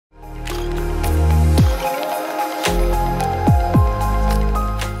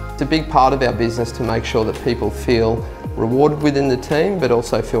It's a big part of our business to make sure that people feel rewarded within the team, but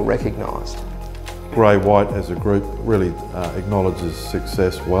also feel recognised. Ray White as a group really acknowledges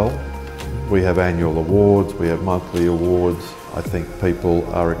success well. We have annual awards, we have monthly awards. I think people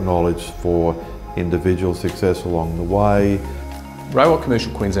are acknowledged for individual success along the way. Ray White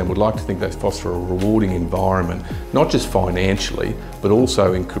Commercial Queensland would like to think they foster a rewarding environment, not just financially, but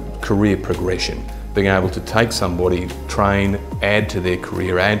also in career progression. Being able to take somebody, train, add to their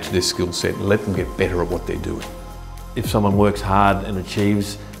career, add to their skill set, and let them get better at what they're doing. If someone works hard and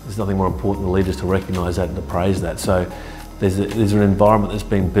achieves, there's nothing more important than leaders to recognise that and to praise that. So there's an environment that's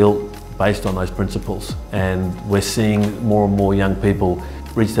been built based on those principles, and we're seeing more and more young people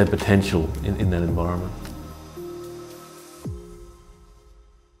reach their potential in that environment.